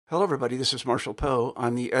Hello, everybody. This is Marshall Poe.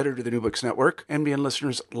 I'm the editor of the New Books Network. NBN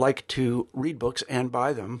listeners like to read books and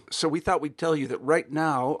buy them. So we thought we'd tell you that right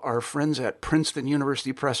now, our friends at Princeton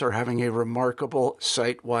University Press are having a remarkable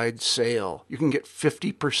site-wide sale. You can get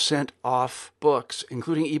 50% off books,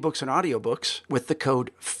 including ebooks and audiobooks, with the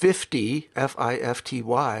code 50,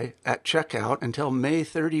 F-I-F-T-Y, at checkout until May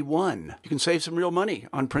 31. You can save some real money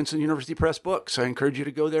on Princeton University Press books. I encourage you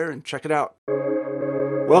to go there and check it out.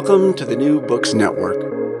 Welcome to the New Books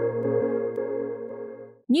Network.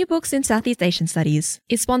 New Books in Southeast Asian Studies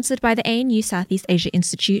is sponsored by the ANU Southeast Asia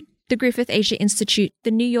Institute, the Griffith Asia Institute,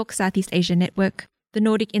 the New York Southeast Asia Network, the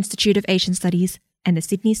Nordic Institute of Asian Studies, and the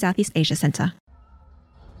Sydney Southeast Asia Centre.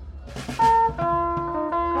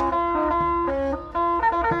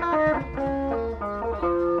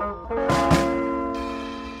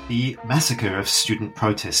 The massacre of student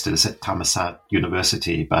protesters at Thammasat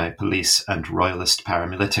University by police and royalist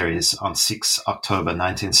paramilitaries on 6 October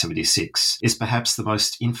 1976 is perhaps the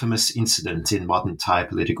most infamous incident in modern Thai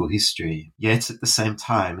political history. Yet at the same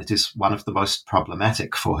time, it is one of the most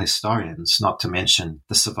problematic for historians, not to mention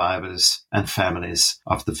the survivors and families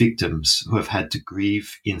of the victims who have had to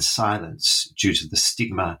grieve in silence due to the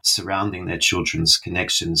stigma surrounding their children's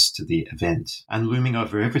connections to the event. And looming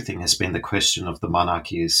over everything has been the question of the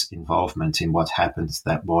monarchy's involvement in what happened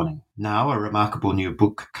that morning. Now, a remarkable new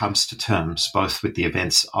book comes to terms both with the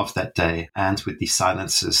events of that day and with the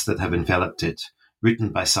silences that have enveloped it,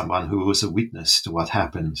 written by someone who was a witness to what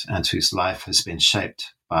happened and whose life has been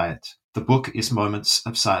shaped by it. The book is Moments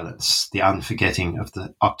of Silence, the unforgetting of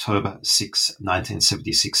the October 6,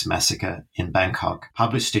 1976 massacre in Bangkok,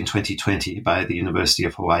 published in 2020 by the University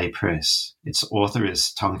of Hawaii Press. Its author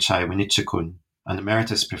is Thongchai Winichakul, an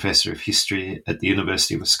emeritus professor of history at the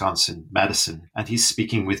University of Wisconsin-Madison, and he's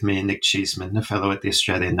speaking with me, Nick Cheeseman, a fellow at the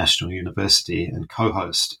Australian National University and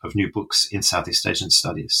co-host of New Books in Southeast Asian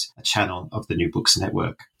Studies, a channel of the New Books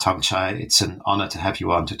Network. Thongchai, it's an honour to have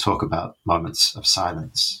you on to talk about Moments of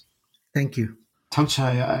Silence. Thank you.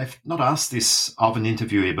 Thongchai, I've not asked this of an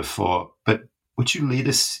interviewee before, but would you lead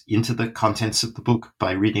us into the contents of the book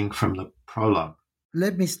by reading from the prologue?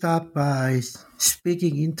 Let me start by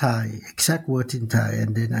speaking in Thai, exact words in Thai,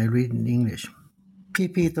 and then I read in English.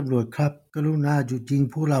 พี่ๆตำรวจครับกรุณาหยุดยิง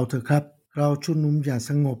พวกเราเถอะครับเราชุมนุมอย่าง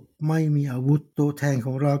สงบไม่มีอาวุธตัวแทนข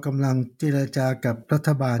องเรากำลังเจรจากับรัฐ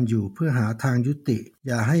บาลอยู่เพื่อหาทางยุติอ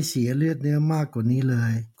ย่าให้เสียเลือดเนื้อมากกว่านี้เล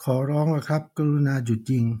ยขอร้องละครับกรุณาหยุด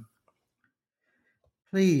ยิง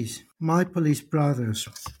Please, my police brothers,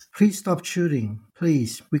 please stop shooting.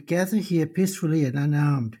 Please, we gather here peacefully and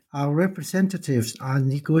unarmed. Our representatives are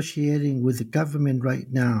negotiating with the government right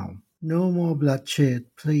now. No more bloodshed,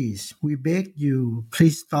 please. We beg you,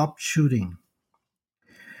 please stop shooting.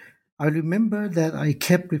 I remember that I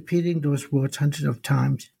kept repeating those words hundreds of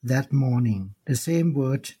times that morning, the same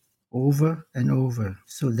words over and over,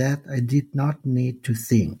 so that I did not need to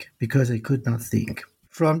think, because I could not think.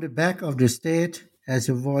 From the back of the stage, as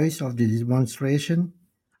a voice of the demonstration,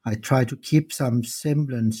 I tried to keep some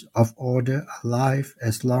semblance of order alive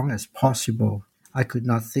as long as possible. I could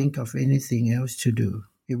not think of anything else to do.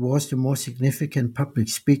 It was the most significant public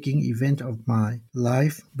speaking event of my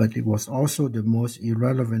life, but it was also the most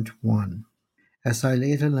irrelevant one. As I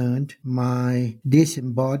later learned, my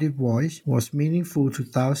disembodied voice was meaningful to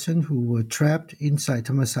thousands who were trapped inside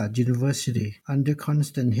Thammasat University under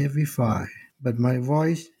constant heavy fire, but my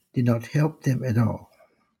voice did not help them at all.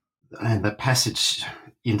 And the passage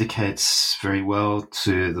indicates very well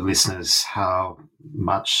to the listeners how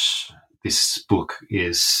much this book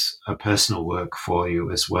is a personal work for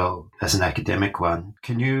you as well as an academic one.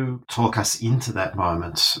 Can you talk us into that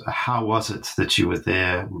moment? How was it that you were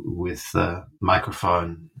there with the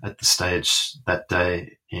microphone at the stage that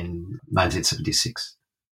day in 1976?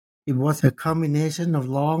 It was a combination of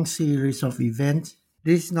long series of events.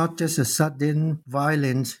 This is not just a sudden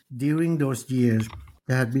violence during those years.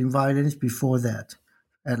 There had been violence before that,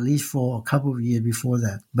 at least for a couple of years before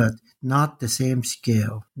that, but not the same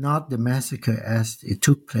scale, not the massacre as it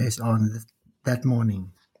took place on that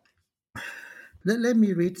morning. Let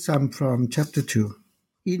me read some from chapter 2.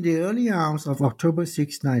 In the early hours of October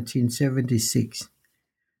 6, 1976,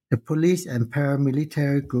 the police and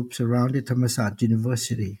paramilitary groups surrounded Thammasat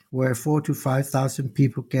University, where 4,000 to 5,000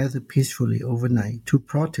 people gathered peacefully overnight to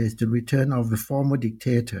protest the return of the former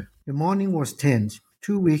dictator. The morning was tense.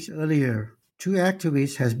 2 weeks earlier, 2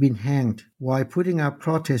 activists had been hanged while putting up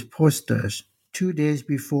protest posters. 2 days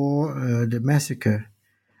before the massacre,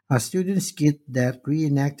 a student skit that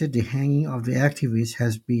reenacted the hanging of the activists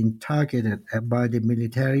has been targeted by the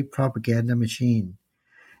military propaganda machine,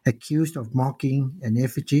 accused of mocking an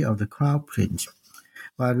effigy of the Crown Prince.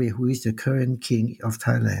 Barwe, who is the current king of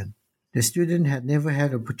Thailand. The student had never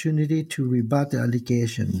had opportunity to rebut the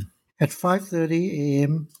allegation. At 5:30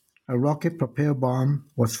 a.m., a rocket-propelled bomb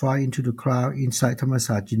was fired into the crowd inside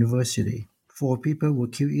Thammasat University. 4 people were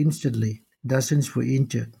killed instantly. Dozens were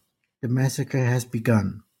injured. The massacre has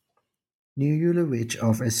begun. Neil Yulovich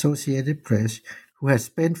of Associated Press, who had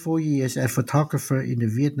spent 4 years as photographer in the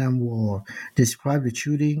Vietnam War, described the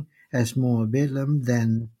shooting as more bedlam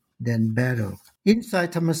than battle.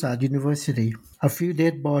 Inside Thammasat University, a few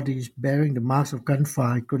dead bodies bearing the marks of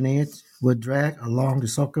gunfire grenades were dragged along the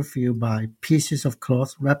soccer field by pieces of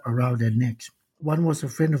cloth wrapped around their necks. One was a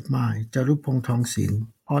friend of mine, Charupong Thongsin.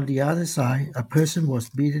 On the other side, a person was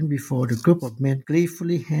beaten before the group of men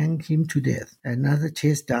gleefully hanged him to death. Another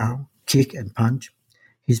chased down, kicked and punched.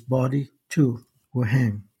 His body, too, were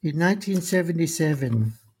hanged. In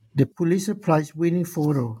 1977, the Pulitzer Prize-winning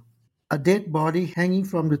photo, a dead body hanging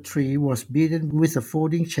from the tree was beaten with a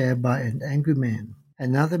folding chair by an angry man.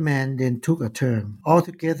 Another man then took a turn.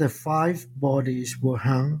 Altogether, 5 bodies were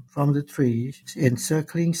hung from the trees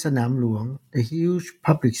encircling Sanam Luang, the huge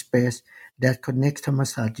public space that connects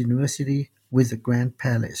Thammasat University with the Grand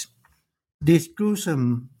Palace. This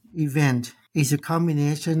gruesome event is a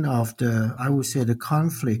combination of the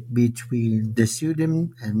conflict between the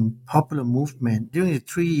student and popular movement during the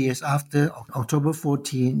 3 years after October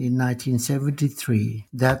 14 in 1973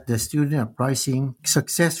 that the student uprising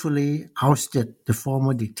successfully ousted the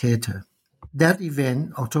former dictator. That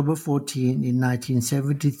event, October 14 in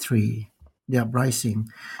 1973, the uprising,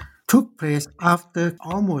 took place after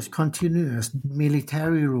almost continuous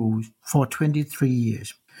military rule for 23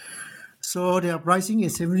 years. So the uprising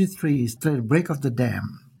in 73 is the break of the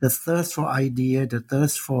dam, the thirst for idea, the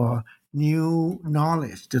thirst for new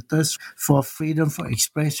knowledge, the thirst for freedom for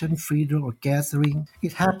expression, freedom of gathering.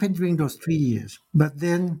 It happened during those 3 years. But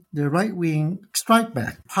then the right wing strike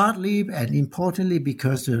back, partly and importantly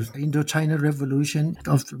because of the Indochina Revolution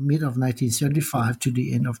of the mid of 1975 to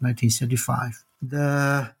the end of 1975.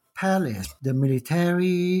 The palace, the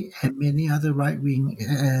military, and many other right-wing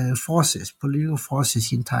forces, political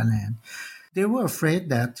forces in Thailand, they were afraid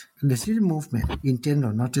that the student movement in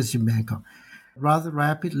general, not just in Bangkok, rather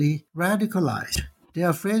rapidly radicalized. They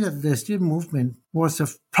are afraid that the student movement was a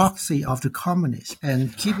proxy of the communists.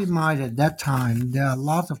 And keep in mind at that time, there are a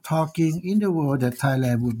lot of talking in the world that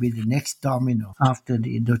Thailand would be the next domino after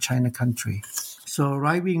the Indochina country. So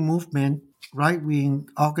right-wing movement, right-wing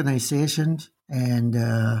organizations,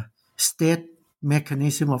 and state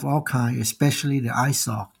mechanism of all kinds, especially the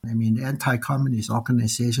ISOC, the anti-communist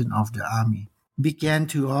organization of the army, began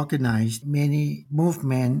to organize many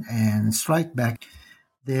movements and strike back.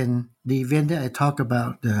 Then the event that I talk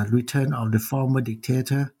about, the return of the former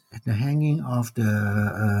dictator, the hanging of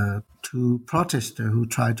the 2 protesters who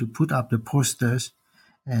tried to put up the posters,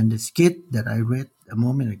 and the skit that I read a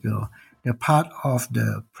moment ago, they're part of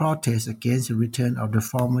the protest against the return of the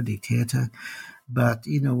former dictator. But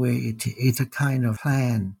in a way, it's a kind of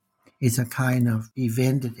plan. It's a kind of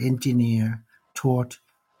event that engineer toward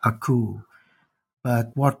a coup.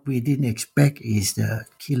 But what we didn't expect is the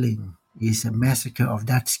killing, is a massacre of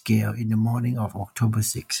that scale in the morning of October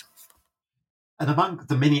 6th. And among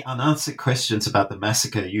the many unanswered questions about the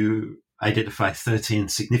massacre, you identify 13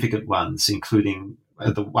 significant ones, including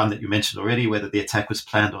the one that you mentioned already, whether the attack was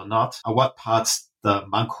planned or not, what parts the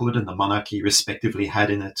monkhood and the monarchy respectively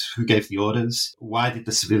had in it, who gave the orders, why did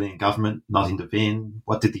the civilian government not intervene,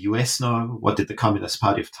 what did the US know, what did the Communist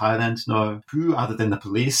Party of Thailand know, who other than the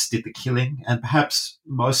police did the killing, and perhaps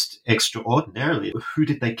most extraordinarily, who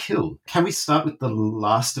did they kill? Can we start with the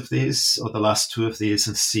last of these, or the last 2 of these,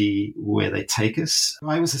 and see where they take us?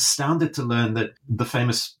 I was astounded to learn that the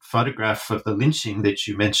famous photograph of the lynching that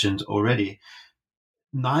you mentioned already,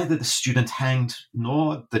 neither the student hanged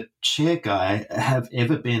nor the chair guy have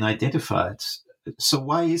ever been identified. So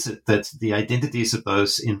why is it that the identities of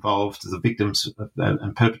those involved, the victims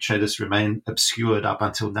and perpetrators, remain obscured up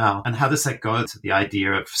until now? And how does that go to the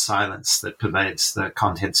idea of silence that pervades the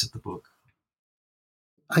contents of the book?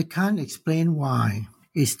 I can't explain why.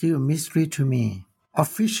 It's still a mystery to me.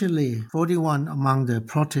 Officially, 41 among the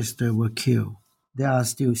protesters were killed. There are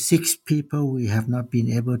still 6 people we have not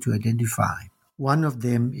been able to identify. One of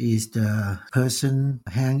them is the person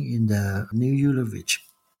hanged in the Neil Yulovich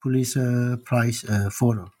Pulitzer Prize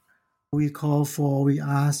photo. We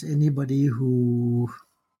ask anybody who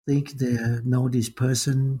think they know this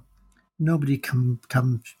person. Nobody comes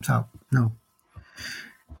out. No.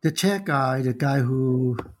 The chair guy, the guy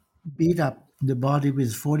who beat up the body with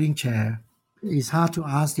a folding chair, it's hard to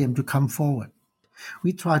ask them to come forward.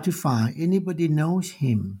 We try to find anybody knows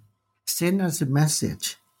him. Send us a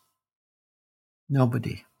message.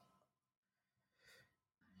 Nobody.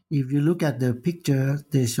 If you look at the picture,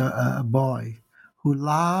 there's a boy who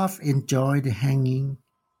laughed, enjoyed the hanging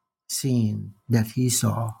scene that he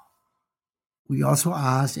saw. We also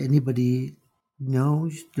asked anybody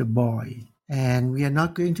knows the boy. And we are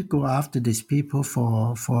not going to go after these people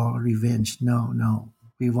for revenge. No.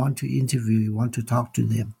 We want to interview, we want to talk to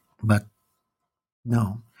them. But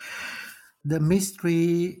no. The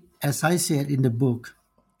mystery, as I said in the book,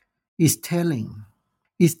 is telling.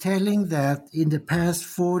 It's telling that in the past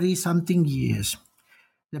 40-something years,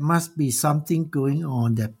 there must be something going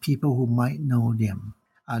on that people who might know them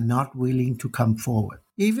are not willing to come forward.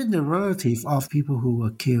 Even the relatives of people who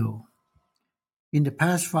were killed. In the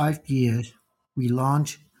past 5 years, we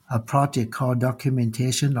launched a project called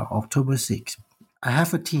Documentation of October 6th. I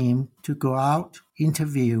have a team to go out,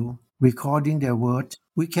 interview, recording their words.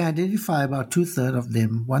 We can identify about 2/3 of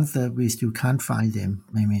them. 1/3 we still can't find them,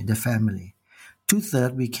 the family.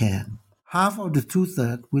 2/3 we can. Half of the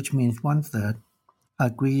 2/3, which means 1/3,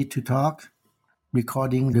 agree to talk,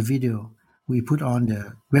 recording the video. We put on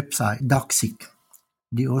the website doct6,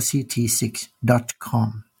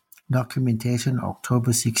 doct6.com,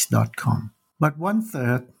 documentationoctober6.com. But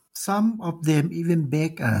 1/3, some of them even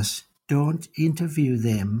beg us, don't interview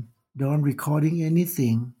them, don't recording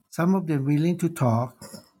anything. Some of them willing to talk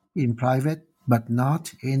in private, but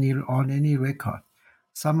not on any record.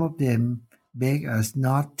 Some of them beg us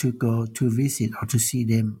not to go to visit or to see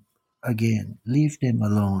them again, leave them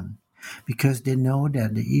alone, because they know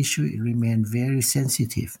that the issue remains very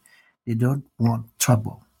sensitive. They don't want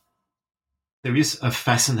trouble. There is a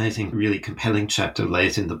fascinating, really compelling chapter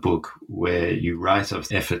late in the book where you write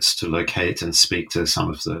of efforts to locate and speak to some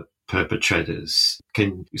of the perpetrators.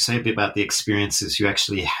 Can you say a bit about the experiences you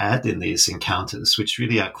actually had in these encounters, which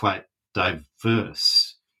really are quite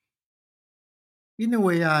diverse? In a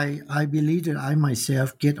way, I believe that I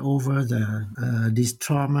myself get over this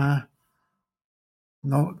trauma.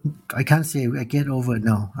 No, I can't say I get over it.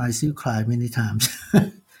 No, I still cry many times.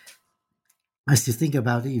 I still think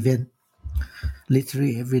about the event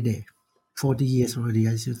literally every day. 40 years already,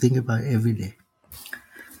 I still think about it every day.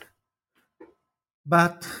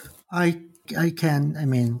 But I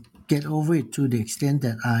can, get over it to the extent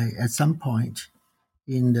that at some point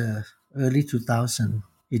in the early 2000s,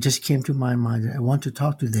 it just came to my mind that I want to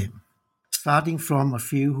talk to them. Starting from a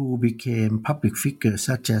few who became public figures,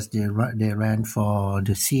 such as they ran for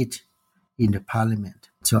the seat in the parliament.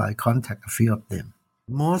 So I contact a few of them.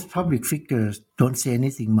 Most public figures don't say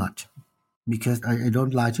anything much because I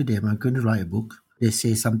don't lie to them. I'm going to write a book. They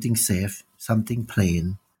say something safe, something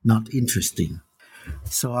plain, not interesting.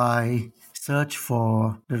 So I search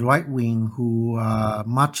for the right wing who are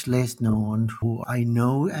much less known, who I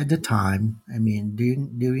know at the time,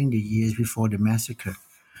 during the years before the massacre.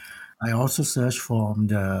 I also search for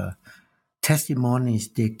the testimonies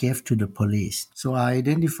they gave to the police. So I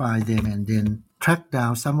identify them and then track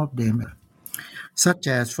down some of them, such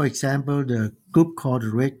as, for example, the group called the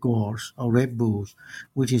Red Ghosts or Red Bulls,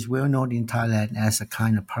 which is well known in Thailand as a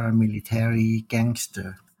kind of paramilitary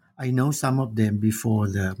gangster. I know some of them before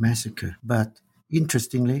the massacre, but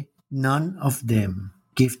interestingly, none of them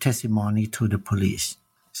give testimony to the police.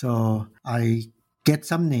 So I get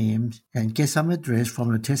some names and get some address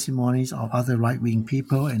from the testimonies of other right-wing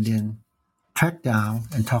people and then track down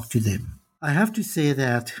and talk to them. I have to say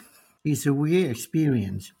that it's a weird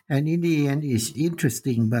experience, and in the end it's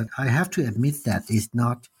interesting, but I have to admit that it's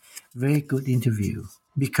not a very good interview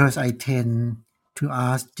because I tend to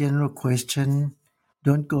ask general questions,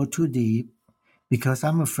 don't go too deep, because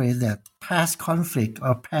I'm afraid that past conflict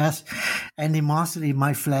or past animosity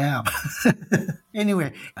might flare up.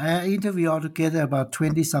 Anyway, I interviewed altogether about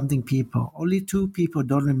 20-something people. Only 2 people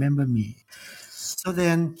don't remember me. So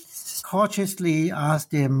then cautiously ask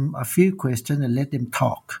them a few questions and let them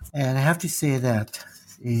talk. And I have to say that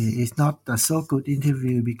it's not a so good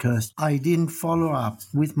interview because I didn't follow up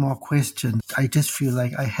with more questions. I just feel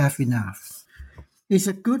like I have enough. It's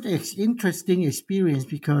a good, interesting experience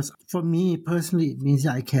because for me personally, it means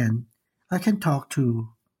I can talk to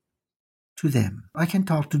them. I can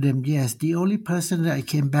talk to them, yes. The only person that I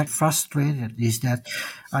came back frustrated is that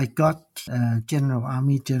I got a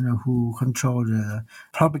army general who controlled the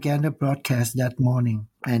propaganda broadcast that morning.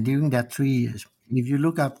 And during that 3 years, if you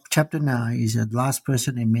look up chapter 9, is the last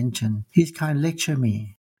person I mentioned. He's kind of lectured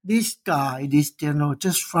me. This guy, this general,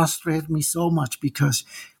 just frustrated me so much because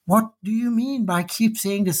what do you mean by keep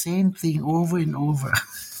saying the same thing over and over?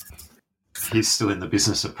 He's still in the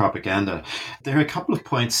business of propaganda. There are a couple of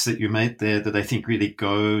points that you made there that I think really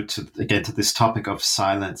go to this topic of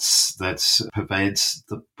silence that pervades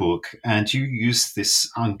the book. And you use this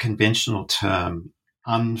unconventional term,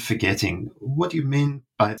 unforgetting. What do you mean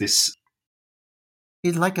by this?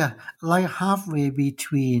 It's like halfway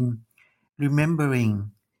between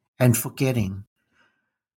remembering and forgetting.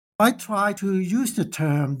 I try to use the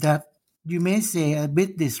term that you may say a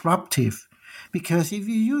bit disruptive, because if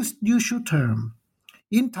you use usual term,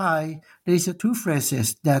 in Thai, there is two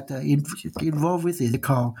phrases that involved with it. They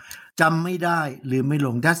call จำไม่ได้หรือไม่ล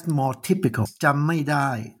ง That's more typical. จำไม่ได้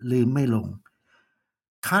หรือไม่ลง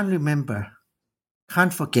Can't remember,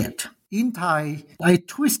 can't forget. In Thai, I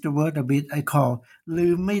twist the word a bit. I call ลื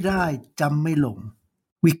มไม่ได้จำไม่ลง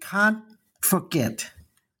We can't forget,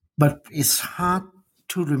 but it's hard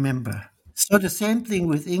to remember. So the same thing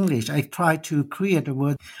with English. I try to create a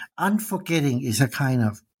word. Unforgetting is a kind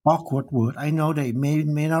of awkward word. I know that it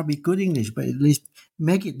may not be good English, but at least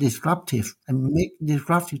make it disruptive and make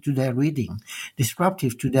disruptive to their reading,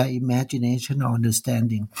 disruptive to their imagination or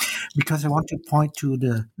understanding. Because I want to point to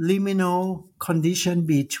the liminal condition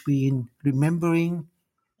between remembering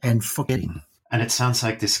and forgetting. And it sounds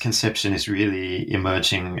like this conception is really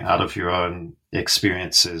emerging out of your own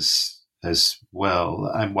experiences as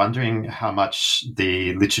well. I'm wondering how much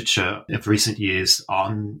the literature of recent years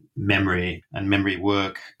on memory and memory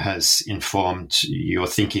work has informed your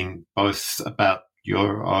thinking, both about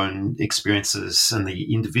your own experiences and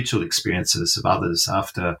the individual experiences of others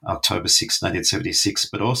after October 6, 1976,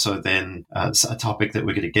 but also then a topic that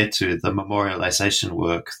we're going to get to, the memorialization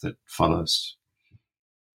work that follows.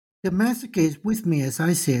 The massacre is with me, as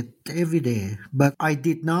I said, every day, but I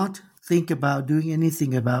did not think about doing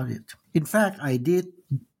anything about it. In fact, I did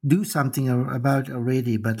do something about it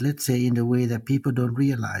already, but let's say in a way that people don't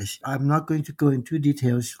realize. I'm not going to go into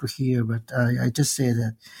details here, but I just say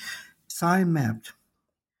that Sign Mapped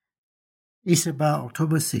is about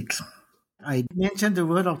October 6th. I mentioned the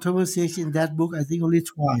word October 6th in that book, I think only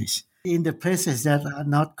twice, in the places that are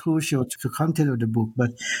not crucial to the content of the book. But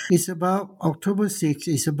it's about October 6th.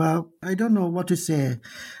 It's about, I don't know what to say,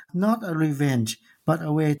 not a revenge, but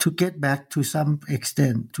a way to get back to some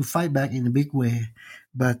extent, to fight back in a big way,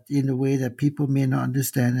 but in a way that people may not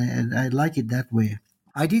understand, and I like it that way.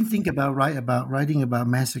 I didn't think about writing about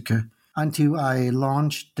massacre until I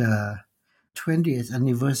launched the 20th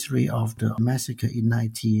anniversary of the massacre in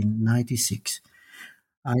 1996.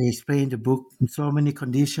 I explained the book in so many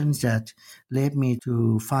conditions that led me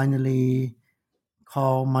to finally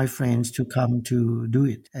call my friends to come to do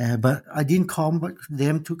it. But I didn't call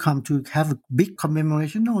them to come to have a big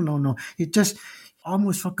commemoration. No. It just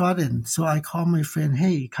almost forgotten. So I called my friend,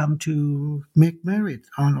 hey, come to make merit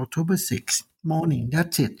on October 6th morning.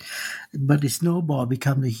 That's it. But the snowball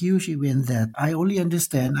became a huge event that I only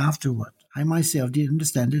understand afterward. I myself didn't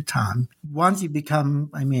understand the time. Once it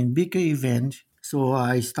become, bigger event, so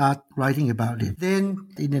I start writing about it. Then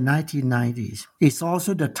in the 1990s, it's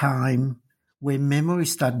also the time when memory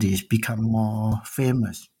studies become more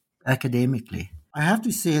famous academically. I have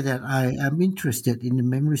to say that I am interested in the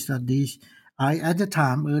memory studies. At the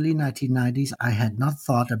time, early 1990s, I had not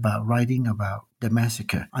thought about writing about the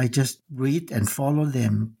massacre. I just read and follow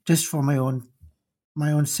them just for my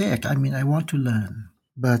own sake. I want to learn.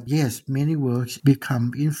 But yes, many works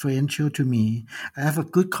become influential to me. I have a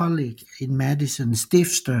good colleague in Madison, Steve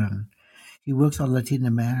Stern. He works on Latin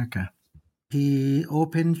America. He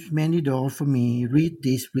opened many doors for me, read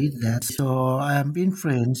this, read that. So I am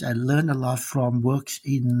influenced and learn a lot from works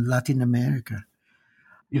in Latin America.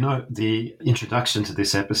 You know, the introduction to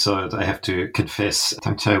this episode, I have to confess,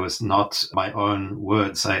 Tang Chai, was not my own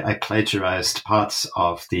words. I plagiarized parts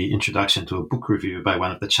of the introduction to a book review by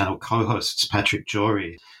one of the channel co-hosts, Patrick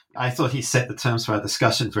Jory. I thought he set the terms for our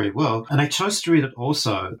discussion very well. And I chose to read it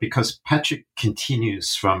also because Patrick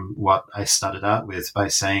continues from what I started out with by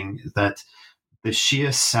saying that the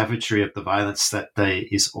sheer savagery of the violence that day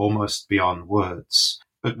is almost beyond words.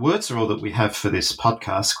 But words are all that we have for this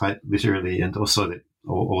podcast, quite literally, and also that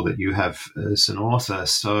or that you have as an author.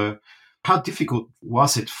 So how difficult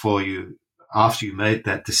was it for you after you made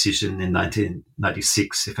that decision in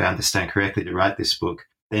 1996, if I understand correctly, to write this book,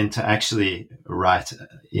 then to actually write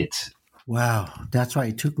it? Wow, that's right.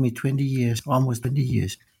 It took me 20 years, almost 20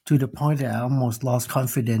 years, to the point that I almost lost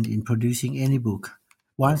confidence in producing any book.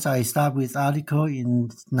 Once I start with article in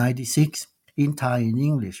 96 in Thai and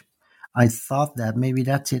English, I thought that maybe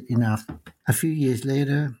that's it enough. A few years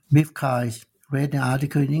later, Biff Kai read the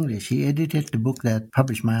article in English. He edited the book that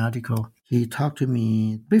published my article. He talked to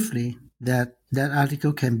me briefly that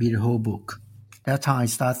article can be the whole book. That's how I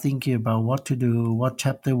start thinking about what to do, what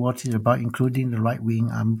chapter, what is about, including the right wing.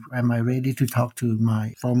 Am I ready to talk to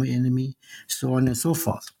my former enemy, so on and so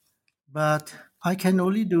forth. But I can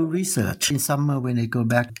only do research in summer when I go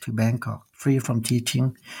back to Bangkok, free from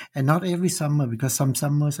teaching, and not every summer because some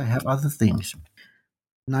summers I have other things.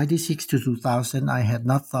 96 to 2000, I had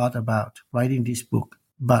not thought about writing this book,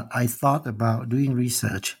 but I thought about doing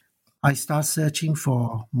research. I start searching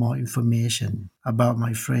for more information about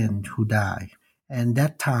my friend who died. And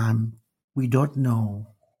that time, we don't know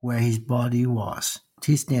where his body was.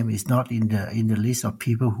 His name is not in the list of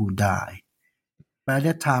people who died. By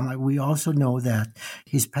that time, we also know that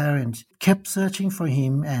his parents kept searching for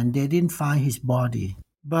him and they didn't find his body.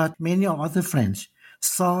 But many other friends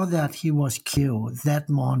saw that he was killed that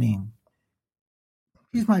morning.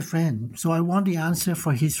 He's my friend, so I want the answer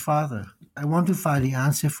for his father. I want to find the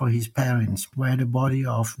answer for his parents, where the body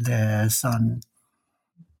of their son,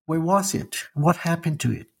 where was it? What happened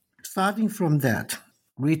to it? Starting from that,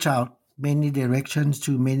 reach out many directions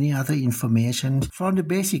to many other information from the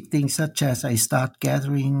basic things such as I start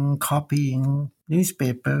gathering, copying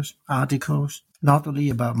newspapers, articles, not only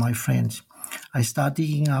about my friends. I start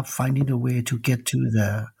digging up, finding a way to get to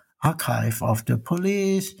the archive of the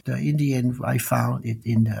police. In the end, I found it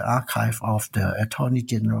in the archive of the Attorney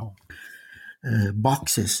General.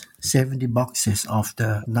 Boxes, 70 boxes of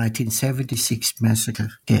the 1976 massacre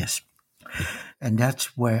case. And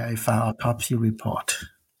that's where I found autopsy report.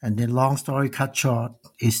 And then long story cut short,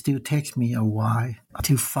 it still takes me a while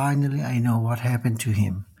till finally I know what happened to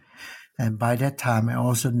him. And by that time, I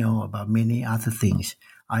also know about many other things.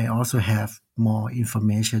 I also have more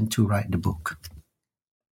information to write the book.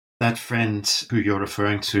 That friend who you're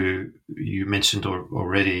referring to, you mentioned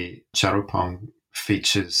already, Charupong,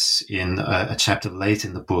 features in a chapter late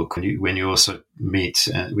in the book when you also meet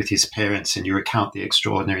with his parents and you recount the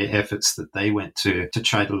extraordinary efforts that they went to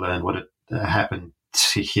try to learn what had happened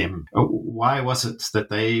to him. Why was it that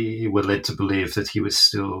they were led to believe that he was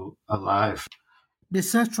still alive? They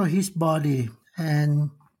searched for his body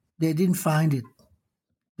and they didn't find it.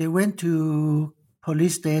 They went to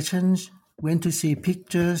police stations, went to see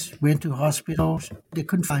pictures, went to hospitals. They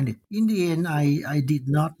couldn't find it. In the end, I did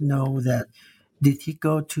not know that. Did he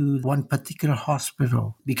go to one particular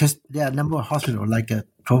hospital? Because there are a number of hospitals, like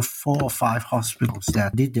 4 or 5 hospitals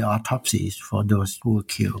that did the autopsies for those who were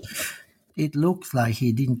killed. It looks like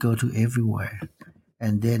he didn't go to everywhere.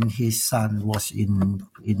 And then his son was in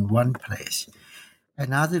one place.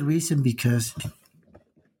 Another reason because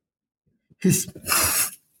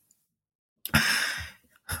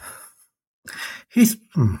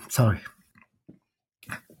sorry.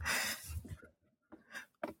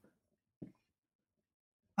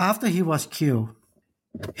 After he was killed,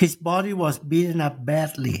 his body was beaten up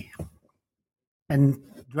badly and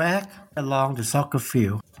dragged along the soccer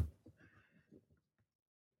field.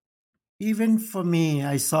 Even for me,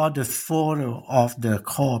 I saw the photo of the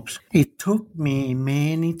corpse. It took me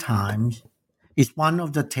many times. It's one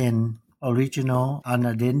of the 10 original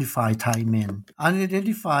unidentified Thai men.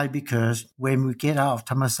 Unidentified because when we get out of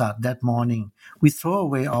Thammasat that morning, we throw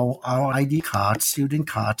away our ID cards, student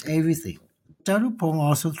cards, everything. Charupong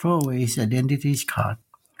also threw away his identity card.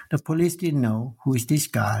 The police didn't know who is this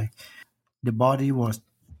guy. The body was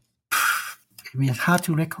hard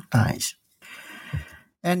to recognize.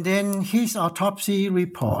 And then his autopsy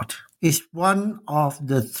report is one of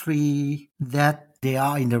the 3 that they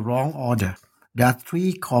are in the wrong order. There are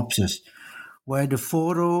 3 corpses where the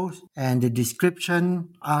photos and the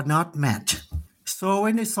description are not matched. So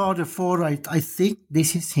when I saw the photo, I think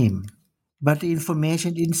this is him. But the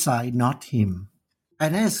information inside, not him.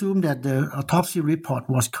 And I assumed that the autopsy report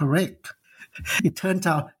was correct. It turned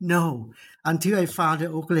out, no. Until I found that,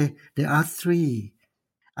 okay, there are 3.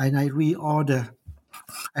 And I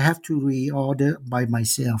have to reorder by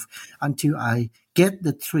myself until I get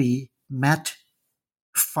the 3 match,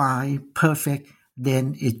 fine, perfect.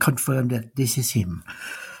 Then it confirmed that this is him.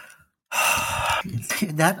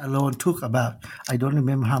 That alone took about, I don't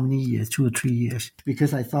remember how many years, 2 or 3 years,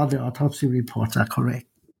 because I thought the autopsy reports are correct.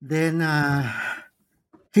 Then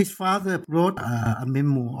his father wrote a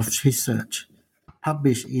memoir of his search,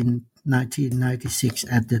 published in 1996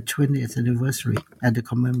 at the 20th anniversary at the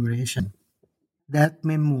commemoration. That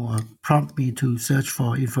memoir prompted me to search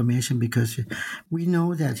for information because we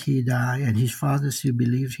know that he died and his father still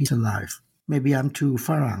believes he's alive. Maybe I'm too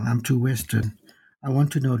Farang, I'm too Western. I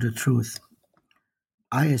want to know the truth.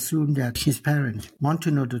 I assume that his parents want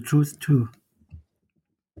to know the truth too.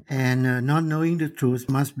 And not knowing the truth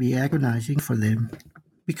must be agonizing for them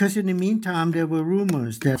Because in the meantime, there were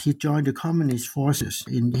rumors that he joined the communist forces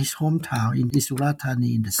in his hometown in Surat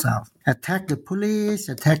Thani in the south. Attacked the police,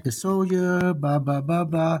 attacked the soldier, blah, blah, blah,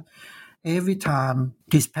 blah. Every time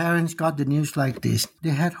his parents got the news like this,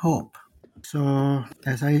 they had hope. So,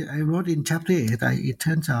 as I wrote in chapter 8, it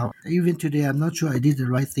turns out, even today, I'm not sure I did the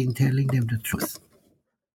right thing telling them the truth.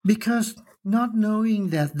 Because not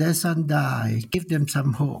knowing that their son died gave them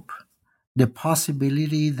some hope. The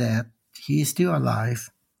possibility that he is still alive,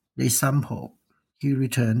 there's some hope. He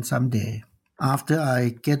returns someday. After I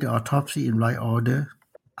get the autopsy in right order,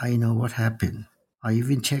 I know what happened. I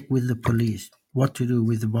even checked with the police what to do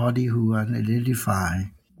with the body who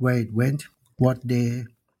unidentified, where it went, what day.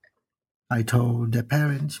 I told the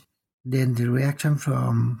parents. Then the reaction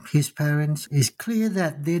from his parents is clear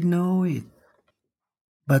that they know it,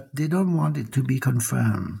 but they don't want it to be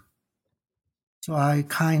confirmed. So I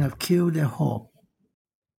kind of killed their hope.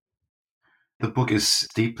 The book is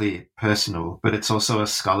deeply personal, but it's also a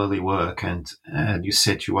scholarly work. And you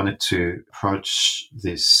said you wanted to approach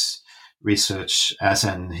this research as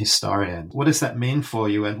an historian. What does that mean for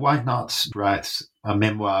you? And why not write a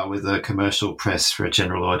memoir with a commercial press for a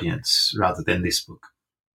general audience rather than this book?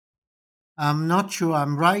 I'm not sure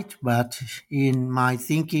I'm right, but in my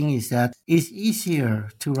thinking is that it's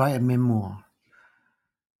easier to write a memoir.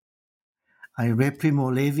 I read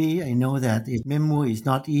Primo Levi. I know that memoir is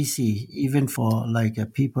not easy, even for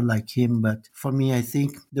people like him. But for me, I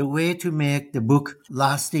think the way to make the book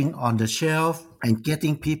lasting on the shelf and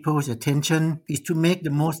getting people's attention is to make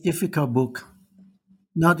the most difficult book,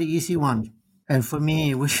 not the easy one. And for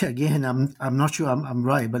me, which again, I'm not sure I'm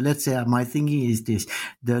right, but let's say my thinking is this.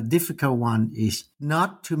 The difficult one is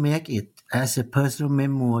not to make it as a personal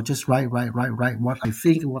memoir, just write what I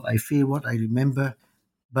think, what I feel, what I remember.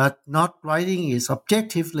 But not writing is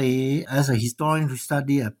objectively as a historian who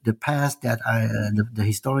study the past that the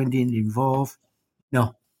historian didn't involve.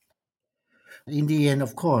 No. In the end,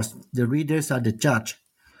 of course, the readers are the judge.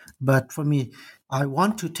 But for me, I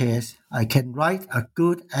want to test I can write a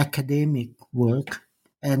good academic work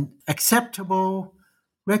and acceptable,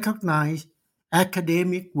 recognized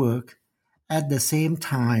academic work at the same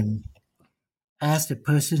time as the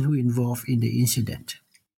person who involved in the incident.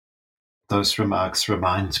 Those remarks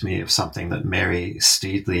remind me of something that Mary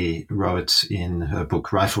Steedley wrote in her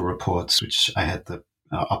book Rifle Reports, which I had the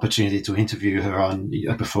opportunity to interview her on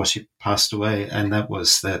before she passed away. And that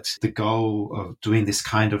was that the goal of doing this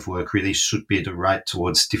kind of work really should be the right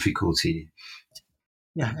towards difficulty.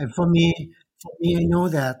 Yeah, and for me, I know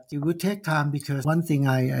that it would take time because one thing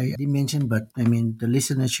I didn't mention, but I mean, the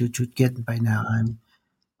listeners should get by now.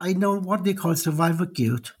 I know what they call survivor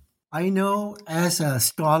guilt. I know as a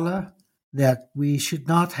scholar that we should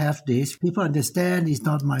not have this. People understand it's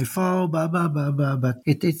not my fault, blah, blah, blah, blah, but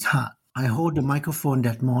it's hard. I hold the microphone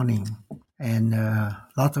that morning and a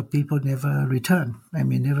lot of people never returned.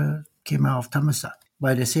 Never came out of Thammasat.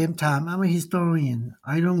 But at the same time, I'm a historian.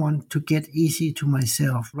 I don't want to get easy to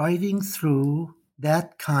myself. Writing through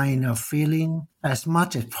that kind of feeling as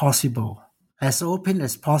much as possible, as open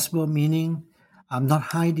as possible, meaning I'm not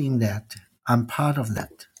hiding that. I'm part of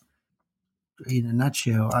that. In a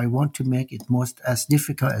nutshell, I want to make it as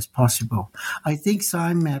difficult as possible. I think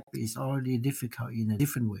SciMap is already difficult in a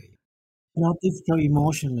different way. Not difficult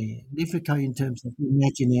emotionally, difficult in terms of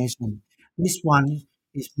imagination. This one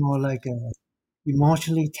is more like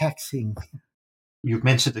emotionally taxing. You've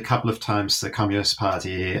mentioned a couple of times the Communist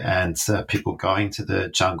Party and people going to the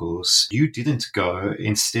jungles. You didn't go.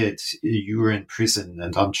 Instead, you were in prison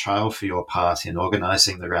and on trial for your part in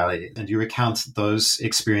organizing the rally. And you recount those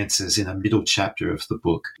experiences in a middle chapter of the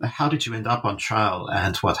book. How did you end up on trial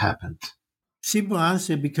and what happened? Simple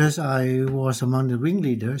answer, because I was among the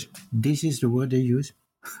ringleaders. This is the word they use.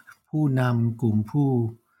 ผู้นำกลุ่ม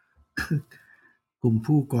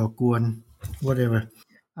ผู้ก่อกวน whatever.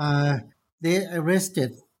 They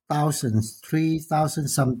arrested thousands, 3,000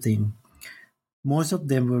 something. Most of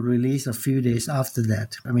them were released a few days after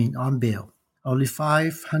that, on bail. Only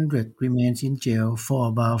 500 remains in jail for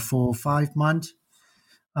about 4 or 5 months.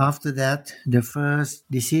 After that, the first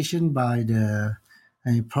decision by the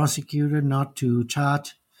prosecutor not to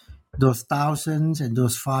charge those thousands and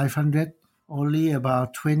those 500, only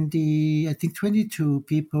about 22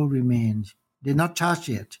 people remained. They're not charged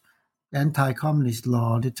yet. Anti-communist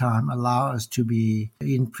law at the time allowed us to be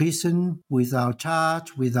in prison without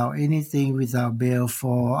charge, without anything, without bail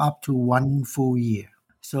for up to 1 full year.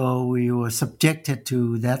 So we were subjected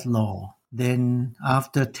to that law. Then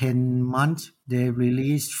after 10 months, they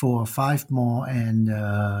released 4 or 5 more, and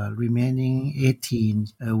remaining 18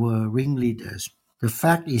 were ringleaders. The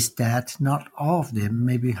fact is that not all of them,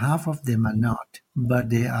 maybe half of them are not, but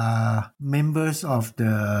they are members of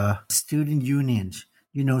the student unions.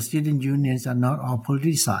 Student unions are not all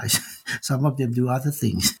politicized. Some of them do other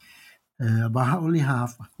things. But only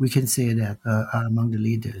half, we can say that, are among the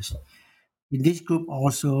leaders. In this group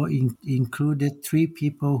also included 3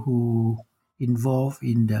 people who involved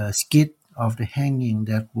in the skit of the hanging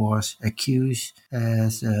that was accused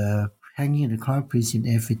as hanging the Crown Prince in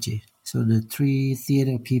effigy. So the 3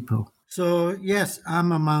 theater people. So yes,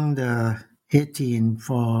 I'm among the 18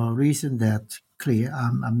 for a reason that's clear.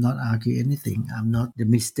 I'm not arguing anything. I'm not the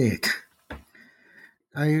mistake.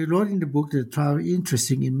 I wrote in the book that the trial was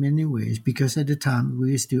interesting in many ways because at the time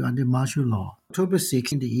we were still under martial law. October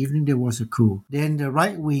 6th in the evening there was a coup. Then the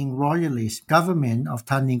right-wing royalist government of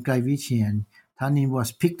Thanin Kaivichian, Thanin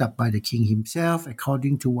was picked up by the king himself,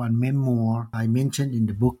 according to one memoir I mentioned in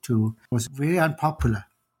the book too, was very unpopular.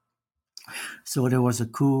 So there was a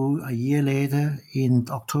coup a year later in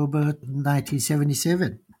October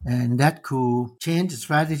 1977. And that coup changed the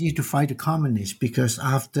strategy to fight the communists because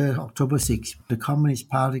after October 6th, the Communist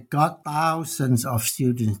Party got thousands of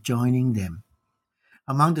students joining them.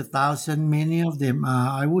 Among the 1,000, many of them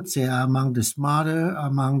are, I would say, are among the smarter,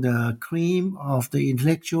 among the cream of the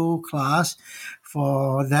intellectual class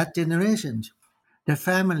for that generation. The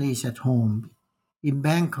families at home in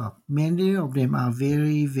Bangkok, many of them are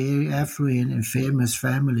very, very affluent and famous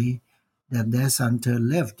family that their son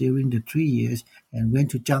left during the 3 years and went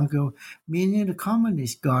to jungle, meaning the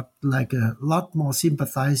communists got like a lot more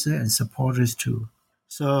sympathizers and supporters too.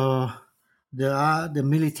 So the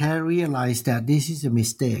military realized that this is a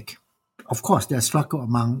mistake. Of course, there's struggle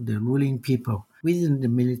among the ruling people within the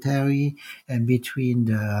military and between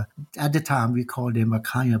at the time we call them a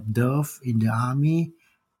kind of dove in the army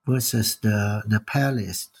versus the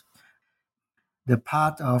palace. The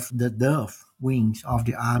part of the dove wings of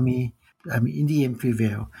the army, in the end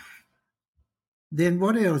prevail. Then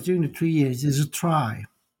what else during the 3 years is a trial.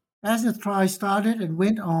 As the trial started and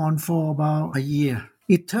went on for about a year,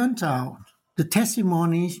 it turns out the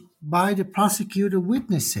testimonies by the prosecutor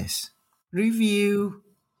witnesses reveal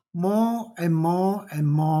more and more and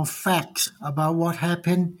more facts about what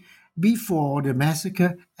happened before the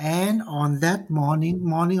massacre and on that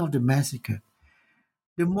morning of the massacre.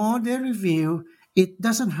 The more they reveal, it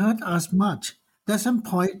doesn't hurt us much, doesn't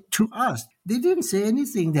point to us. They didn't say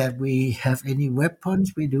anything that we have any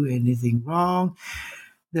weapons, we do anything wrong.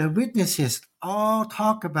 The witnesses all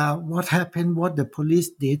talk about what happened, what the police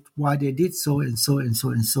did, why they did so and so and so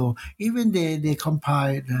and so. Even they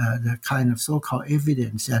compiled the kind of so-called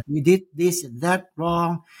evidence that we did this and that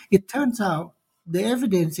wrong. It turns out the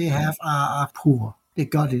evidence they have are poor. They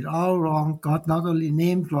got it all wrong, got not only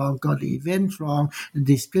named wrong, got the event wrong, the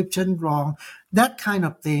description wrong, that kind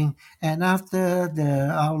of thing. And after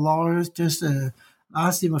our lawyers just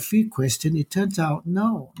asked him a few questions, it turns out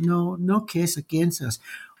no case against us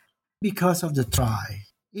because of the trial.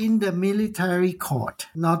 In the military court,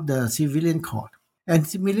 not the civilian court. And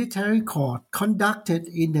the military court conducted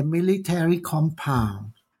in the military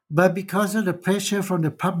compound. But because of the pressure from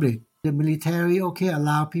the public, the military,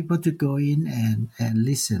 allow people to go in and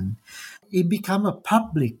listen. It became a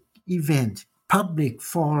public event, public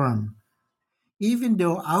forum. Even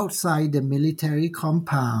though outside the military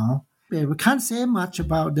compound, we can't say much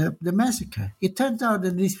about the massacre. It turns out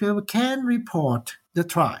that these people can report the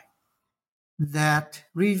trial that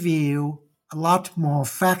reveal a lot more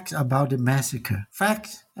facts about the massacre.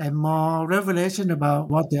 Facts and more revelation about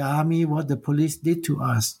what the army, what the police did to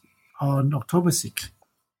us on October 6th.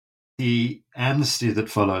 The amnesty that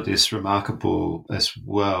followed is remarkable as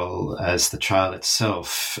well as the trial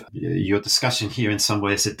itself. Your discussion here in some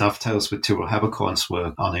ways it dovetails with Tyrrell Habercorn's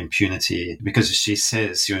work on impunity because she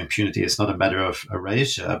says your impunity is not a matter of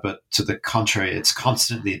erasure, but to the contrary, it's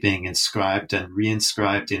constantly being inscribed and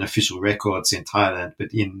reinscribed in official records in Thailand,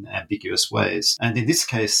 but in ambiguous ways. And in this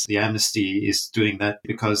case, the amnesty is doing that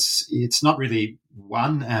because it's not really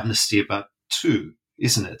one amnesty, but 2,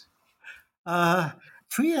 isn't it?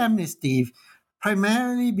 Pre-amnesty,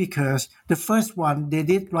 primarily because the first one they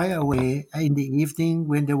did right away in the evening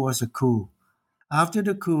when there was a coup. After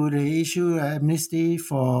the coup, they issued amnesty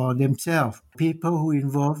for themselves, people who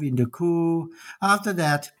involved in the coup. After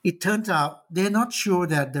that, it turns out they're not sure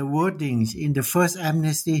that the wordings in the first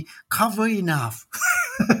amnesty cover enough.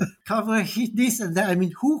 Cover this and that.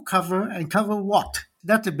 Who cover and cover what?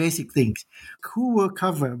 That's the basic things. Who were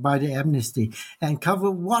covered by the amnesty and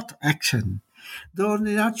cover what action? Though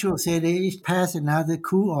they're not sure, say they pass another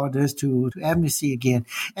coup orders to amnesty again.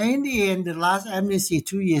 And in the end, the last amnesty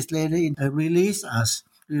 2 years later released us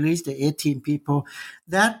release the 18 people.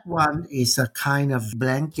 That one is a kind of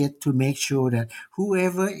blanket to make sure that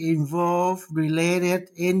whoever involved, related,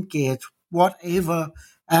 engaged, whatever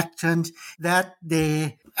actions, that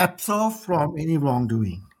they absolve from any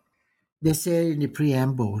wrongdoing. They say in the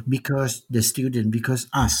preamble, because the student, because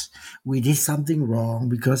us, we did something wrong,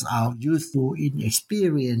 because our youthful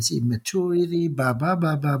inexperience, immaturity, blah, blah,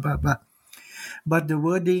 blah, blah, blah, blah. But the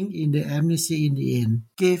wording in the amnesty in the end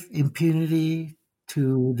give impunity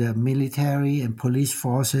to the military and police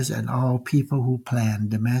forces and all people who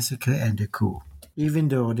planned the massacre and the coup, even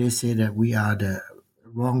though they say that we are the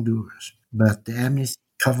wrongdoers. But the amnesty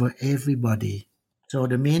cover everybody. So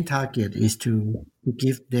the main target is to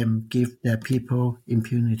give their people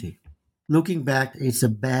impunity. Looking back, it's a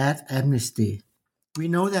bad amnesty. We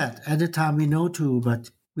know that. At the time we know too, but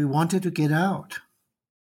we wanted to get out.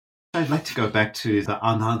 I'd like to go back to the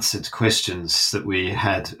unanswered questions that we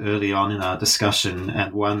had early on in our discussion,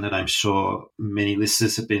 and one that I'm sure many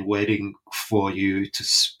listeners have been waiting for you to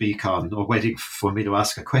speak on, or waiting for me to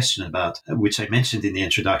ask a question about, which I mentioned in the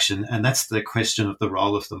introduction, and that's the question of the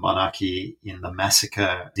role of the monarchy in the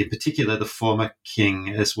massacre, in particular the former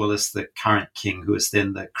king as well as the current king, who is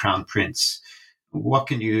then the crown prince. What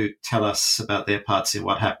can you tell us about their parts in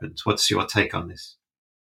what happened? What's your take on this?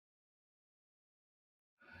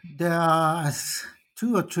 There are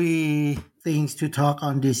 2 or 3 things to talk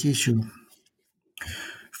on this issue.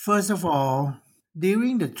 First of all,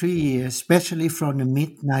 during the 3 years, especially from the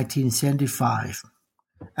mid-1975,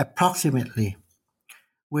 approximately,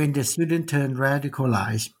 when the student turned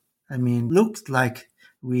radicalized, looks like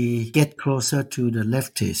we get closer to the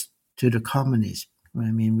leftists, to the communists.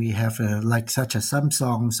 We have many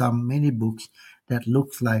books that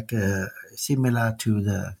looks like similar to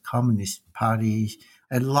the Communist Party,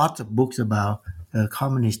 and lots of books about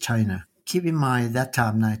communist China. Keep in mind that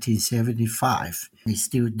time, 1975, is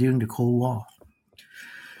still during the Cold War.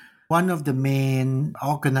 One of the main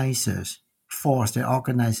force that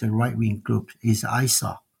organized the right-wing group is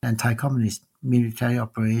ISOC, Anti-Communist Military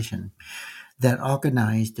Operation, that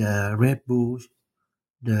organized the Red Bulls,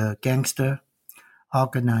 the gangster,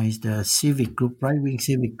 organized the civic group, right-wing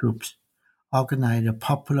civic groups, organized a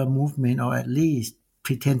popular movement, or at least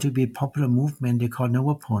pretend to be popular movement they call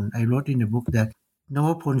Nawapon. I wrote in the book that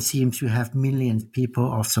Nawapon seems to have millions of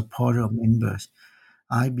people of supporter members.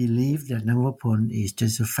 I believe that Nawapon is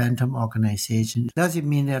just a phantom organization. Does it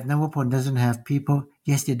mean that Nawapon doesn't have people?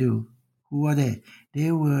 Yes, they do. Who are they?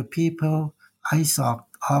 They were people ISOC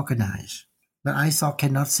organized. But ISOC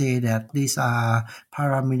cannot say that these are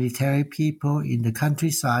paramilitary people in the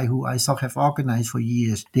countryside who ISOC have organized for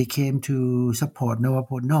years. They came to support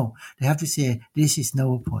Nawapon. No, they have to say this is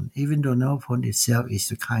Nawapon, even though Nawapon itself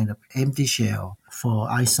is a kind of empty shell for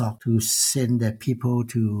ISOC to send their people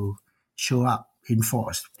to show up in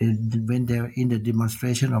force when they're in the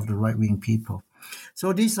demonstration of the right-wing people.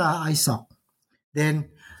 So these are ISOC.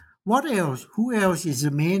 Then what else? Who else is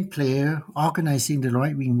the main player organizing the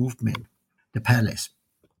right-wing movement? The Palace.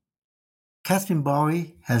 Catherine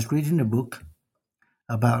Bowie has written a book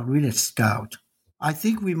about Village Scout. I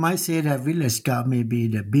think we might say that Village Scout may be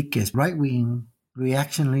the biggest right-wing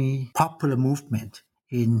reactionary popular movement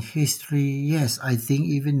in history. Yes, I think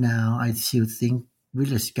even now I still think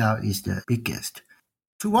Village Scout is the biggest.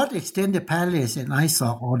 To what extent the Palace and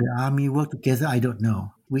ISOC or the army work together, I don't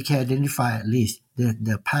know. We can identify at least that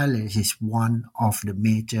the Palace is one of the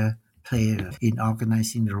major players in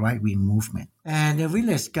organizing the right-wing movement. And the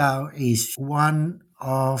Village Scout is one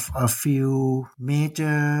of a few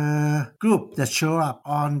major groups that show up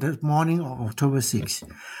on the morning of October 6th.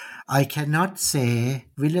 I cannot say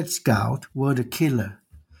Village Scout were the killer,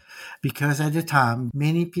 because at the time,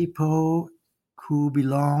 many people who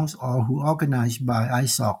belongs or who organized by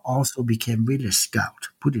ISOC also became Village Scout,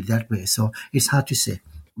 put it that way. So it's hard to say.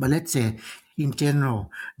 But let's say, in general,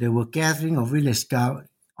 there were gathering of Village Scout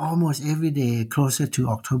almost every day closer to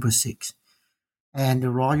October 6th. And the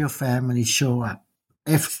royal family show up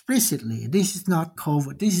explicitly. This is not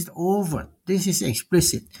covert. This is overt. This is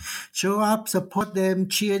explicit. Show up, support them,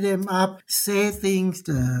 cheer them up, say things,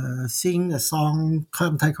 sing a song,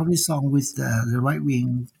 anti-communist song with the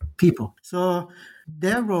right-wing people. So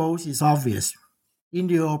their role is obvious, in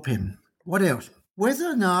the open. What else? Whether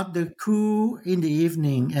or not the coup in the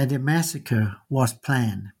evening and the massacre was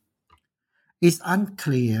planned is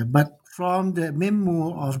unclear, but from the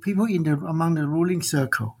memoir of people among the ruling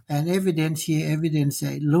circle and evidence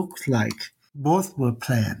that it looks like both were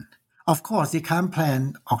planned. Of course, they can't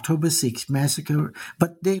plan October 6th massacre,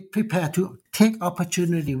 but they prepare to take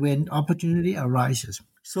opportunity when opportunity arises.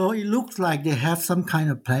 So it looks like they have some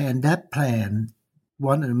kind of plan. That plan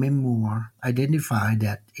one memoir identified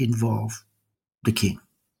that involved the king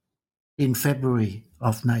in February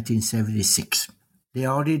of 1976. They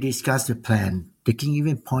already discussed the plan. The king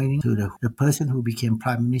even pointing to the person who became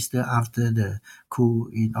prime minister after the coup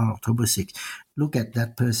on October 6th. Look at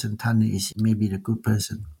that person. Tan is maybe the good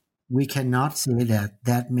person. We cannot say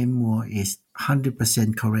that memoir is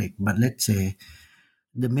 100% correct, but let's say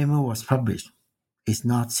the memo was published. It's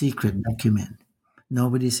not secret document.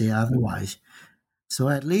 Nobody say otherwise. So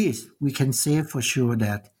at least we can say for sure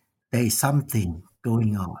that there is something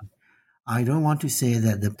going on. I don't want to say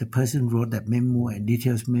that the person who wrote that memo and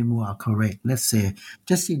details memo are correct. Let's say